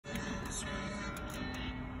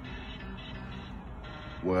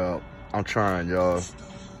Well, I'm trying, y'all.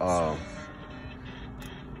 I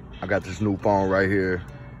got this new phone right here.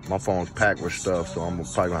 My phone's packed with stuff, so I'm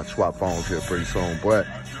probably gonna swap phones here pretty soon. But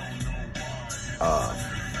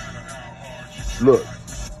look,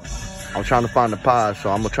 I'm trying to find the pie,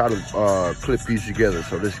 so I'm gonna try to clip these together.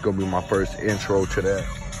 So this is gonna be my first intro to that.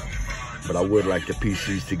 But I would like to piece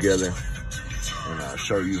these together and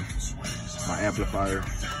show you my amplifier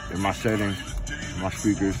and my settings, my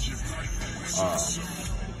speakers.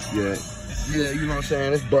 Yeah, you know what I'm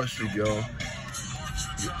saying? It's busted, yo.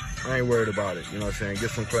 I ain't worried about it, you know what I'm saying?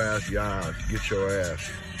 Get some class, y'all, get your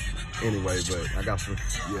ass. Anyway, but I got some,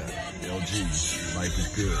 LG, life is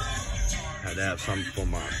good. Had to have something for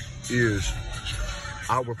my ears.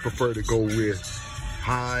 I would prefer to go with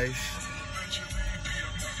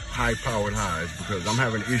high-powered highs, because I'm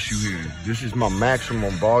having an issue here. This is my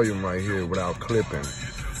maximum volume right here without clipping.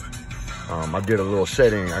 I did a little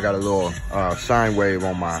setting. I got a little sine wave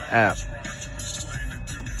on my app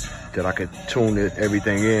that I could tune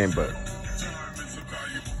everything in, but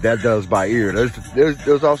that does by ear.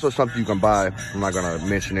 There's also something you can buy. I'm not gonna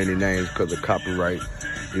mention any names because of copyright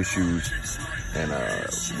issues and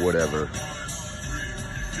whatever.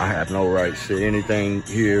 I have no rights to anything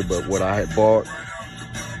here but what I had bought.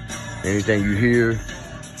 Anything you hear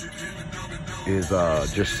is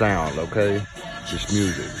just sound, okay? Just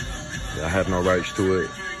music. I have no rights to it.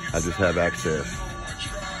 I just have access.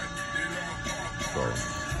 So,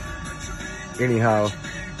 anyhow,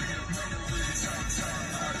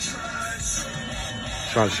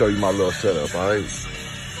 trying to show you my little setup, all right?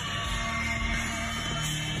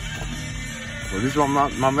 Well, this is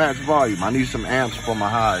my max volume. I need some amps for my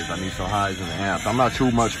highs. I need some highs in the amps. I'm not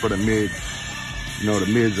too much for the mid. You know, the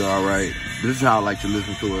mids are all right. This is how I like to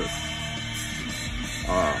listen to it.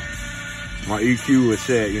 My EQ is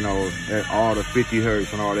set, you know, at all the 50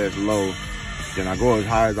 hertz and all that's low. Then I go as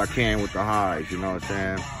high as I can with the highs, you know what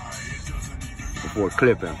I'm saying? Before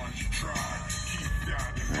clipping.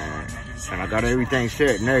 And I got everything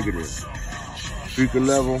set negative. Speaker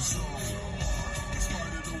level.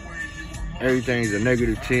 Everything's a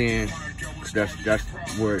 -10. That's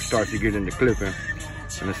where it starts to get into clipping.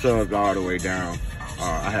 And the subs all the way down.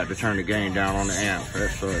 I had to turn the gain down on the amp. That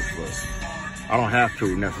sucks, but I don't have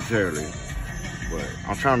to necessarily. But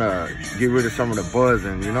I'm trying to get rid of some of the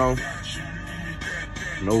buzzing, you know?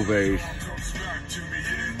 No bass.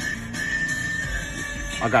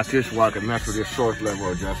 I got this where I can mess with this source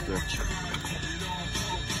level adjuster.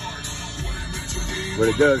 But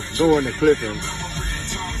it does go in the clipping.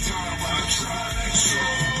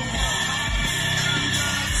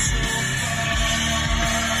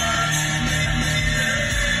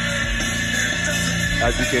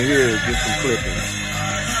 As you can hear, it's just some clipping.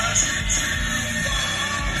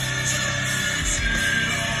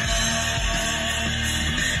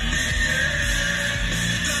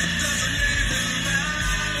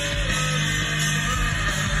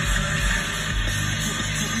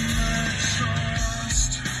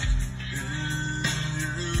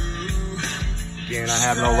 Again, I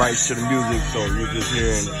have no rights to the music, so you're just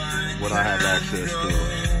hearing what I have access to.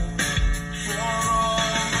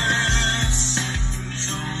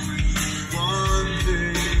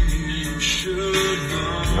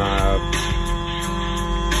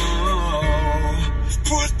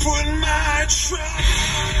 Put my trust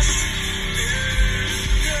in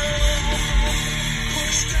you.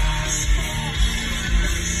 Pushed as far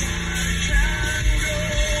as I can go.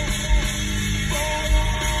 For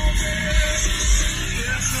all this,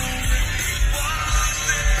 there's only one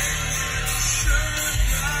thing you should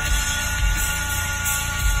know.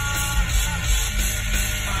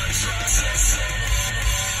 I trust you so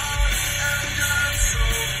hard and got so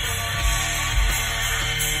far.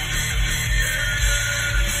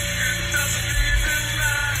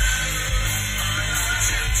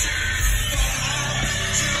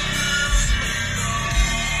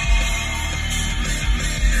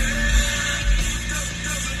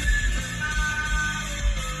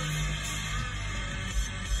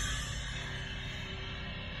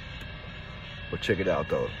 But check it out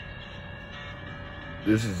though.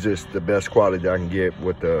 This is just the best quality I can get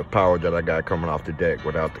with the power that I got coming off the deck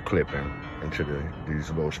without the clipping into these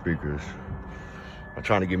little speakers. I'm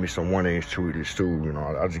trying to give me some 1-inch 2-inch too, you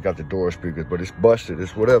know. I just got the door speakers, but it's busted.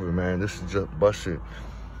 It's whatever, man. This is just busted.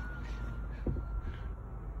 You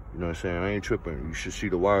know what I'm saying? I ain't tripping. You should see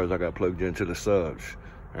the wires I got plugged into the subs.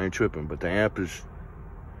 I ain't tripping, but the amp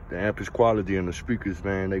is quality, and the speakers,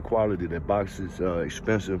 man, they quality. That box is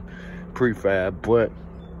expensive, prefab, but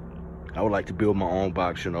I would like to build my own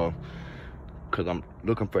box, you know, because I'm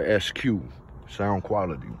looking for SQ, sound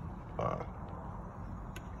quality.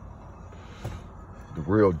 the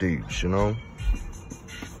real deeps, you know?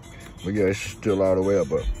 But yeah, it's still all the way up,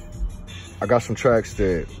 but I got some tracks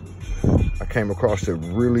that I came across that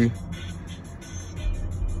really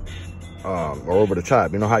are over the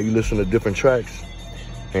top. You know how you listen to different tracks?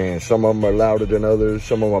 And some of them are louder than others,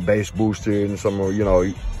 some of them are bass boosted, and some are, you know,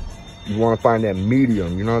 you want to find that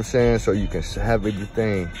medium, you know what I'm saying? So you can have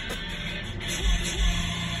everything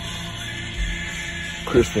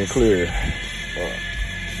crisp and clear.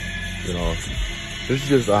 You know, this is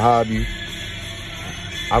just a hobby.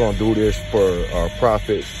 I don't do this for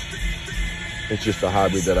profit. It's just a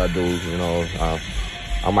hobby that I do, you know.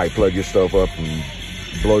 I might plug your stuff up and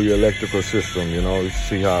blow your electrical system, you know,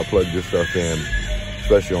 see how I plug this stuff in,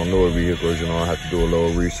 especially on newer vehicles, you know. I have to do a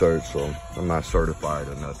little research, so I'm not certified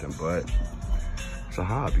or nothing, but it's a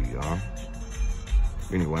hobby, y'all.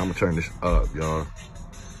 Anyway, I'm gonna turn this up, y'all.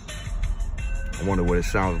 I wonder what it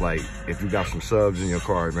sounds like if you got some subs in your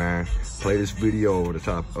car, man. Play this video over the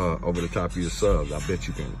top of your subs. I bet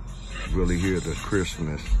you can really hear the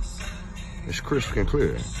crispness. It's crisp and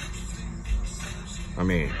clear. I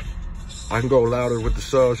mean, I can go louder with the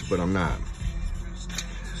subs, but I'm not.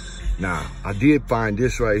 Now, I did find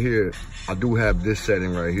this right here. I do have this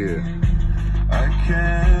setting right here.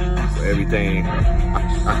 For everything.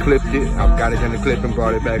 I clipped it. I got it in the clip and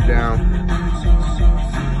brought it back down.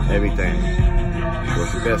 Everything.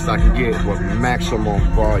 What's the best I can get with maximum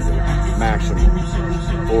volume. Maximum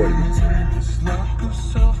 40.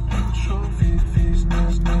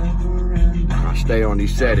 I stay on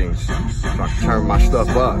these settings so I can turn my stuff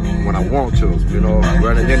up when I want to, you know,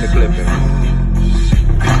 rather than the clipping.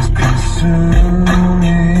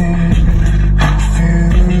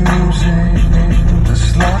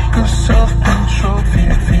 This lack of self-control,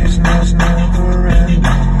 never ending.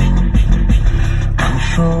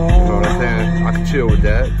 You know what I'm saying? I can chill with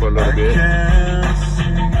that for a little bit.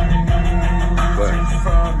 But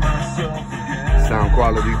sound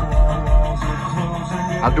quality.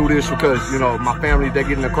 I do this because, you know, my family, they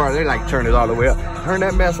get in the car, they like turn it all the way up. Turn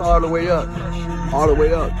that mess all the way up. All the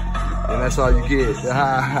way up. And that's all you get.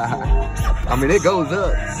 I mean, it goes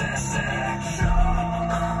up.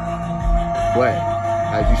 But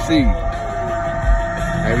as you see,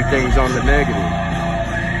 everything's on the negative.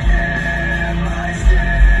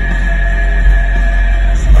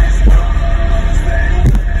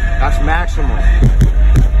 That's maximum.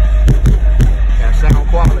 That sound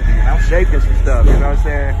quality. And I'm shaking some stuff, you know what I'm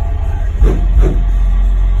saying?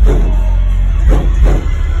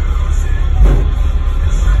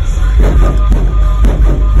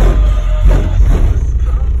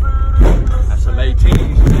 That's some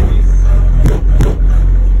 18s, baby.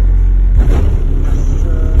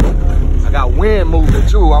 I got wind moving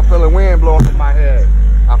too. I'm feeling wind blowing through my head.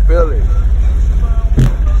 I feel it.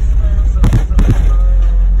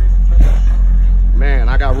 Man,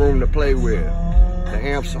 I got room to play with. The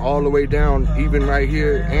amps all the way down, even right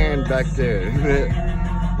here and back there.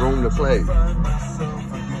 Room to play.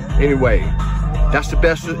 Anyway, that's the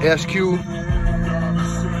best of SQ.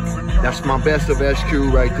 That's my best of SQ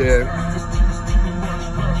right there.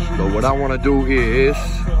 But what I want to do is,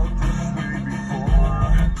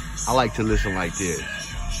 I like to listen like this.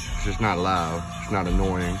 It's just not loud. It's not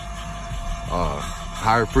annoying.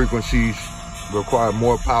 Higher frequencies require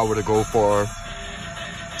more power to go far.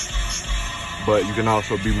 But you can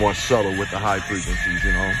also be more subtle with the high frequencies,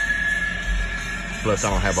 you know. Plus,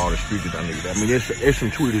 I don't have all the speakers I need. I mean, it's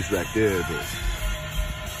some tweeters back there, but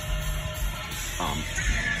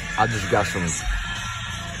I just got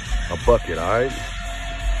a bucket, all right.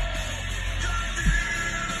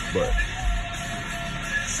 But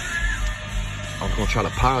I'm gonna try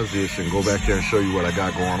to pause this and go back there and show you what I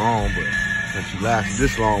got going on. But since you lasted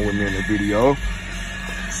this long with me in the video, I'm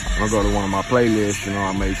gonna go to one of my playlists. You know,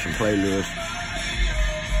 I made some playlists.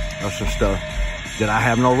 That's some stuff that I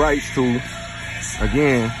have no rights to.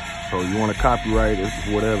 Again, so you want to copyright it,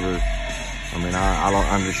 whatever. I mean, I don't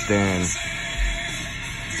understand.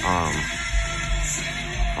 I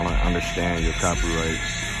don't understand your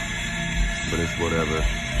copyrights, but it's whatever.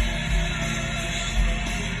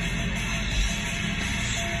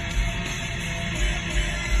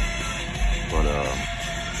 But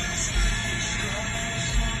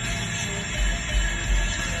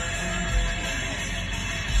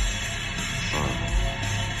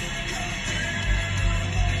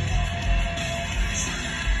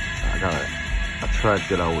I got a track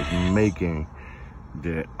that I was making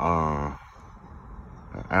that an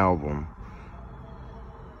album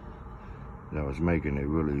that I was making, it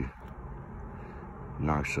really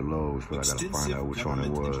knocks the lows, but I gotta find out which one it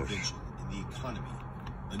was.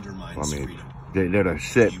 I mean, they're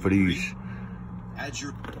set for these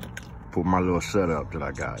for my little setup that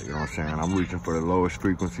I got. You know what I'm saying? I'm reaching for the lowest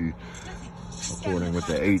frequency according with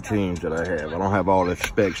the 18s that I have. I don't have all the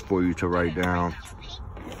specs for you to write down,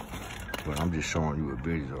 but I'm just showing you a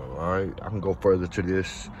video, all right? I can go further to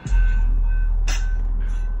this.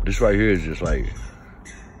 This right here is just like,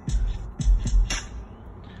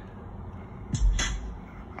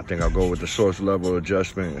 I think I'll go with the source level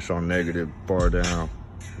adjustment. It's on negative, far down.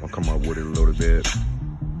 I'll come up with it a little bit.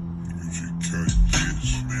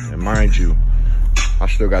 And mind you, I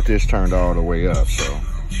still got this turned all the way up, so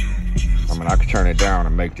I mean, I could turn it down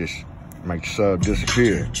and make the sub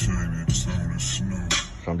disappear. So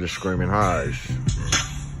I'm just screaming highs.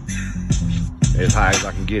 As high as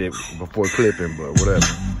I can get it before clipping, but whatever.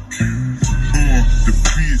 The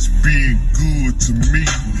bitch being good to me,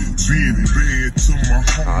 being bad to my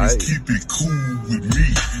homies, keep it cool with me.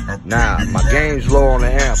 Now, my gain's low on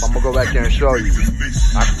the amp. I'm gonna go back there and show you.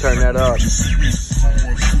 I can turn that up.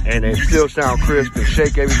 And it still sound crisp and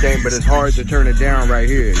shake everything, but it's hard to turn it down right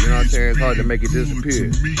here. You know what I'm saying? It's hard to make it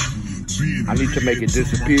disappear. I need to make it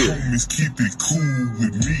disappear.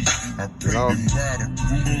 You know?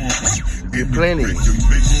 Get plenty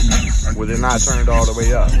with it not turned all the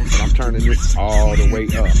way up. But I'm turning this all the way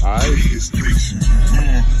up, alright?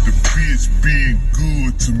 The bitch being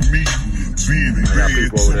good to me. I got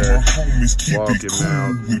people over there walking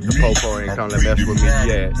now. The popo ain't come to mess with me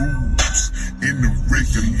yet. In the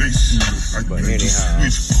regulation, But anyhow,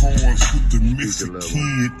 switch cars with the Mexican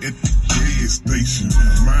at the gas station.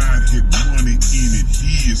 Mine had money in it,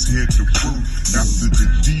 his had the work. After the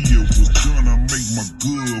deal was done, I make my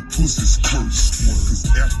good pussy squirt. Cause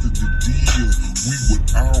after the deal, we would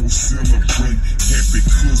all celebrate. Happy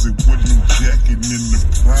cause it wasn't no jacket in the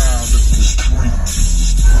pride of the street.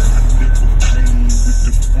 I never came with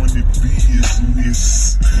the funny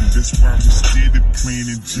business. That's why we steady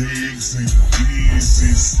playing Jags and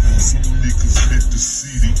business. Some niggas let the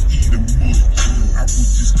city eat them up. I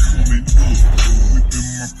was just coming up, whipping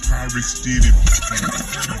my pirate steady. The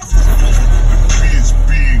bitch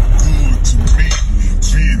being good to me,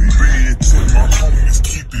 being bad to my homies,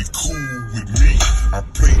 keep it cool with me. I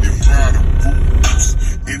played it by the rules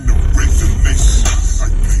in the regulations. I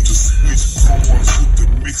used to switch cars with the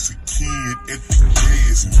Mexican at the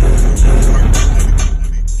gas station.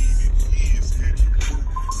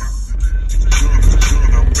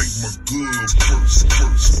 Good first,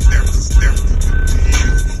 after the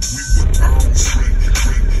deal, we were all straight,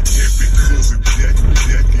 happy cause of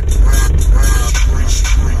jacket, ride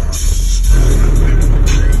straight.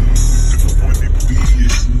 The funny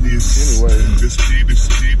business, anyway, the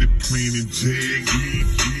steady playing Jags,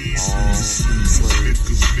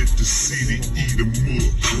 niggas let the city eat them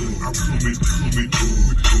up. I'm coming within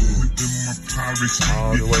my pirates,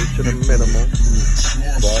 all the way to the minimum.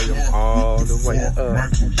 Volume all the way up.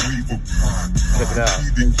 Check it out.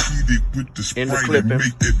 In the clipping,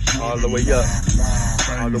 all the way up.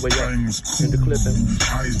 All the way up. In the clipping.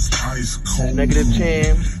 Negative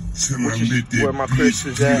 10, which is where my crisp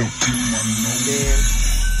is at. 10.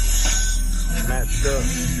 Matched up.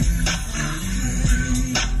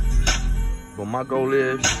 But my goal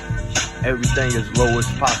is everything as low as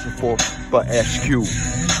possible for SQ.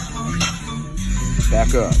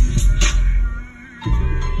 Back up.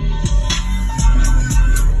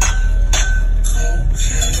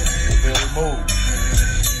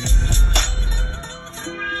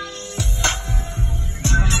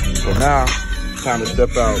 So now, time to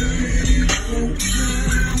step out.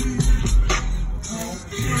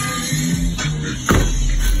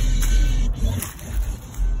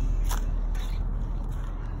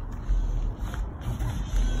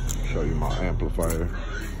 Show you my amplifier.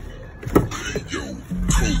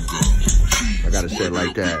 I gotta say it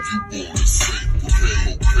like that.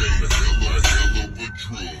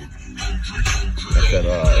 That's that,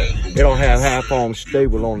 it don't have half on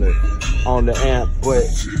stable on the amp, but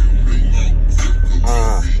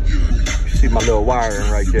see my little wiring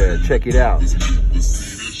right there. Check it out.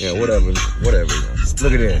 Yeah, whatever.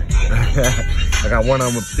 Look at that. I got one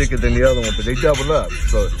of them thicker than the other one, but they double up.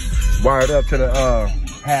 So wired up to the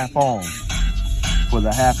half on for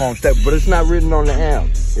the half on step, but it's not written on the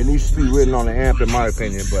amp. It needs to be written on the amp in my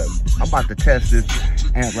opinion, but I'm about to test this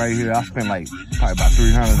amp right here. I spent like probably about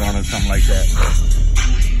 300 on it, something like that.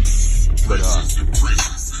 But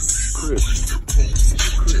crisp.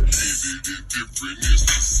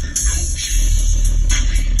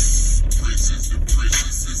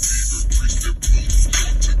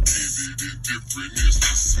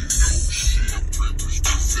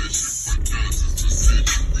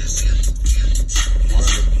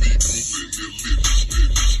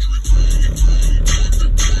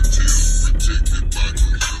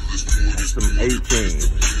 18.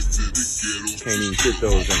 Can't even fit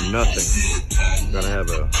those in nothing. Gotta have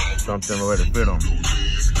something where to fit them.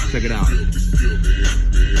 Check it out.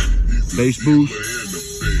 Bass boost,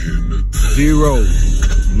 0,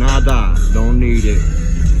 nada, don't need it.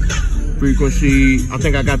 Frequency, I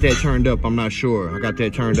think I got that turned up, I'm not sure. I got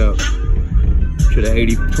that turned up to the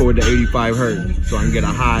 80, toward the 85 hertz, so I can get a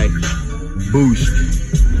high boost.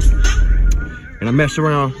 And I mess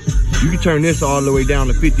around, you can turn this all the way down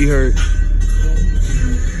to 50 hertz,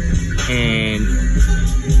 and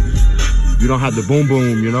you don't have the boom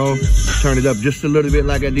boom, you know? Turn it up just a little bit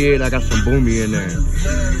like I did. I got some boomy in there.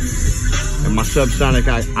 And my subsonic,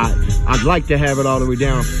 I'd like to have it all the way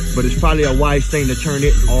down, but it's probably a wise thing to turn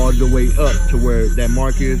it all the way up to where that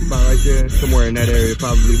mark is, about right there, somewhere in that area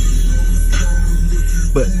probably.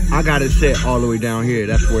 But I got it set all the way down here.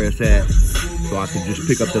 That's where it's at. So I can just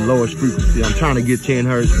pick up the lowest frequency. I'm trying to get 10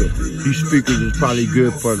 hertz, but these speakers is probably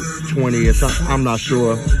good for 20 or something. I'm not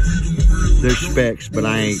sure. There's specs, but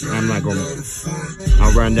I'm not gonna,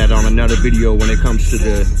 I'll run that on another video when it comes to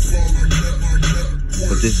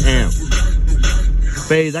but this amp.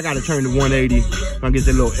 Phase, I gotta turn to 180. I get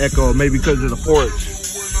that little echo, maybe because of the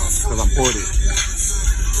ports, because I'm ported.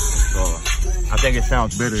 So I think it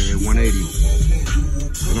sounds better at 180.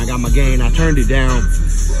 And I got my gain, I turned it down.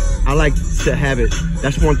 I like to have it,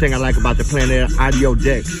 that's one thing I like about the Planet Audio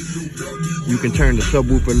decks. You can turn the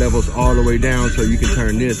subwoofer levels all the way down so you can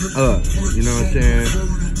turn this up. You know what I'm saying?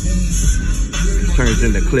 It turns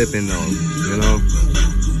into clipping though, you know?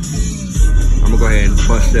 I'm gonna go ahead and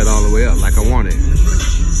bust that all the way up like I want it.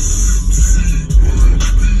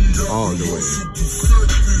 All the way.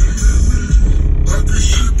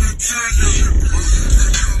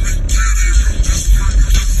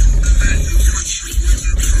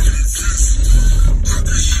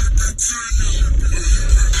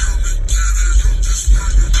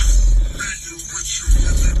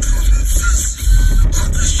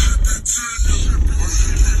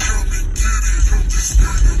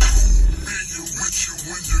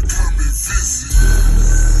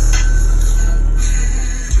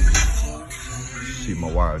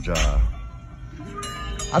 Job.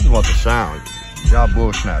 I just want the sound. Y'all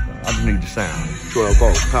bull snapping. I just need the sound. 12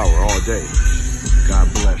 volt power all day. God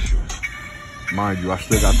bless you. Mind you, I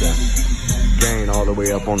still got that gain all the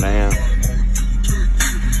way up on the amp.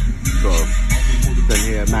 So, then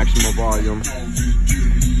here, maximum volume.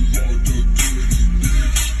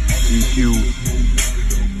 EQ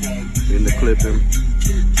in the clipping.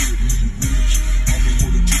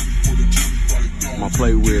 My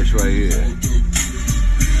play width right here.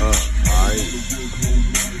 Alright.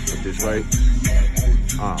 Put this right.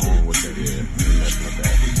 I don't know what that is. That's not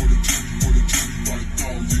that.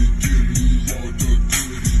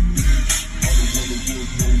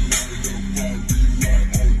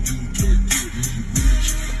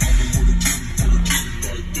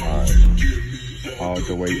 Alright. All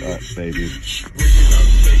the way up, baby.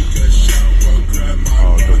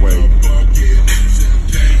 All the way.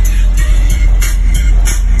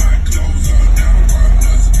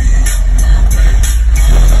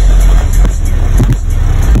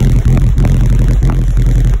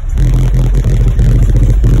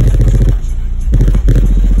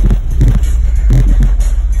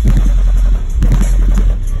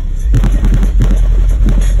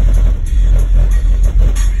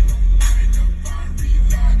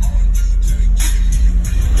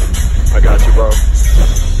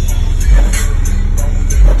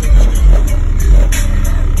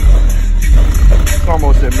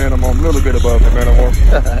 Almost at minimum, a little bit above the minimum.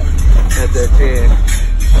 At that 10.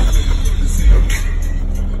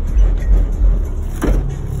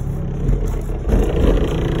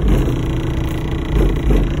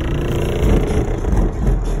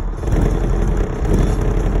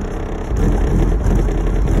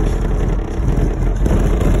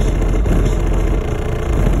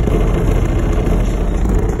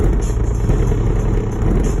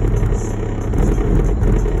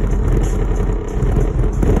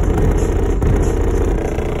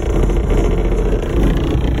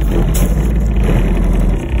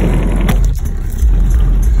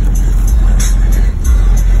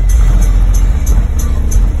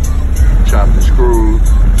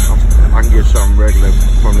 Regular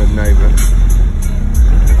from the neighbor.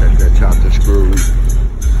 That chop the screws.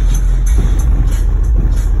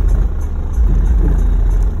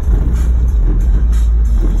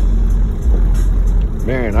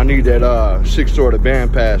 Man, I need that 6-order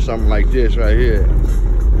band pass, something like this right here.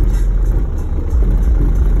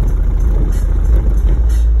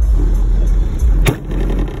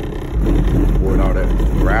 Avoid all that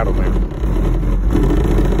rattling.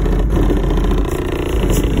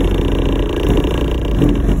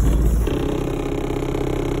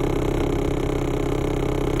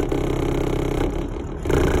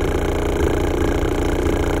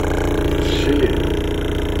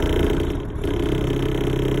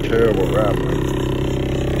 Terrible rapper.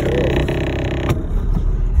 Terrible.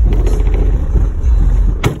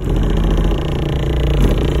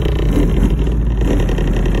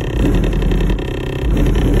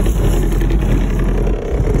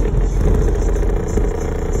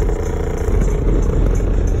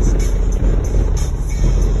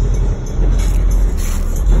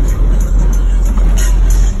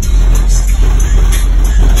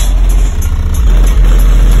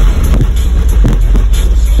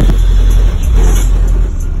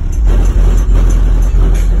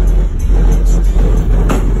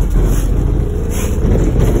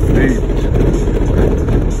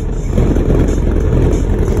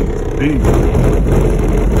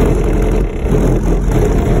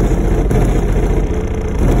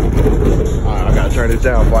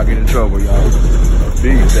 Down before I get in trouble, y'all.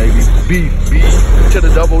 Beef, baby. Beef, beef. To the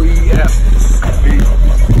double E-F. Beef.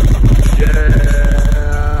 Yeah.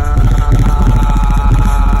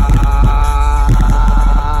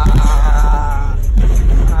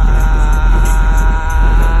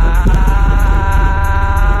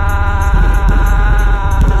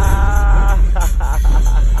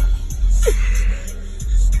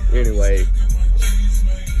 Anyway.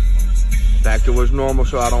 Back to what's normal,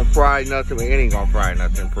 so I don't fry nothing. It ain't gonna fry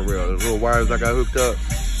nothing for real. The little wires I got hooked up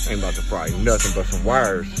ain't about to fry nothing but some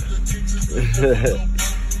wires.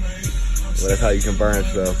 Well, that's how you can burn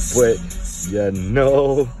stuff. But yeah,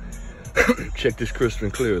 no. Check this crisp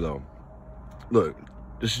and clear though. Look,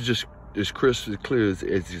 this is just as crisp and clear as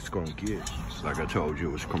it's gonna get. Like I told you,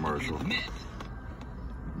 it was commercial.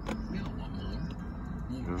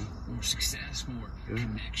 More success, more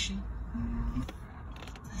connection.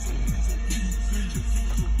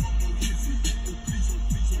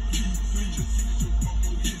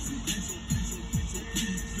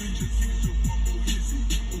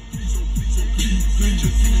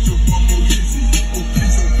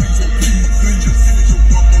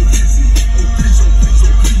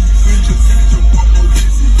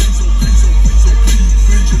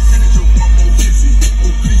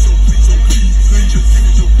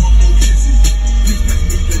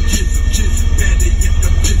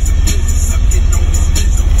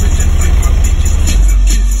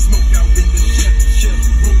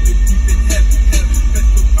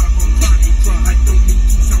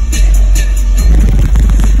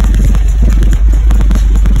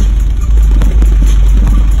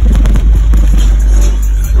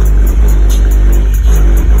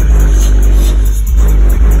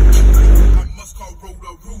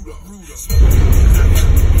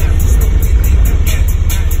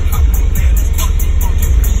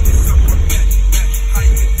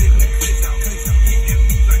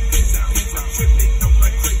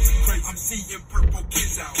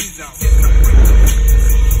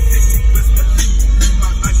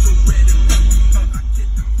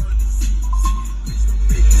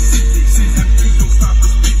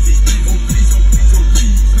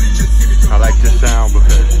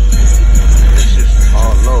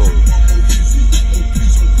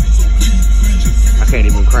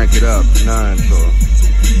 Crank it up, none, so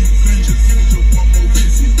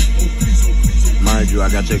mind you, I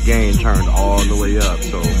got that gain turned all the way up,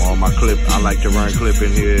 so all my clip, I like to run clip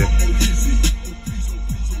in here.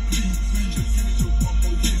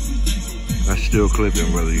 That's still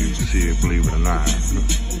clipping, whether you see it, believe it or not.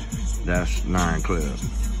 That's 9 clip.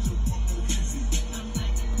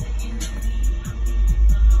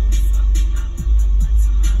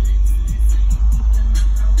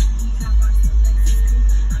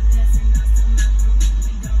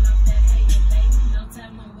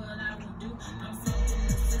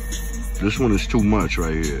 This one is too much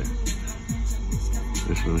right here.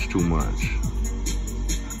 This one is too much.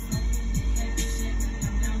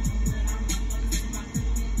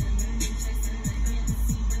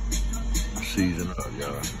 Season up,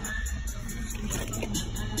 y'all.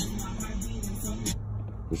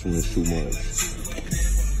 This one is too much.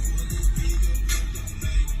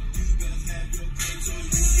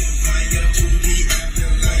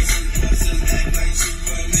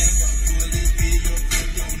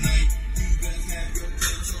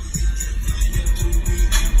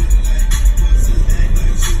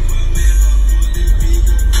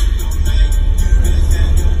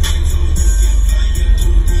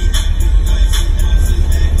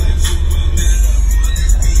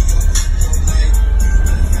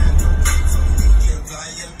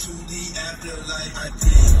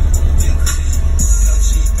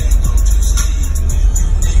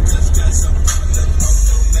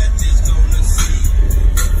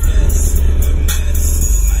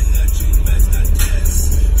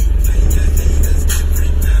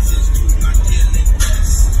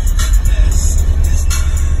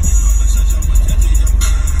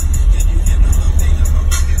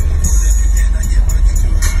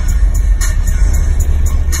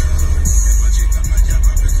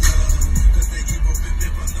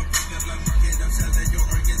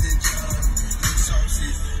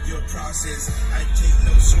 losses. I take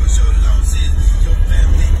no shorts or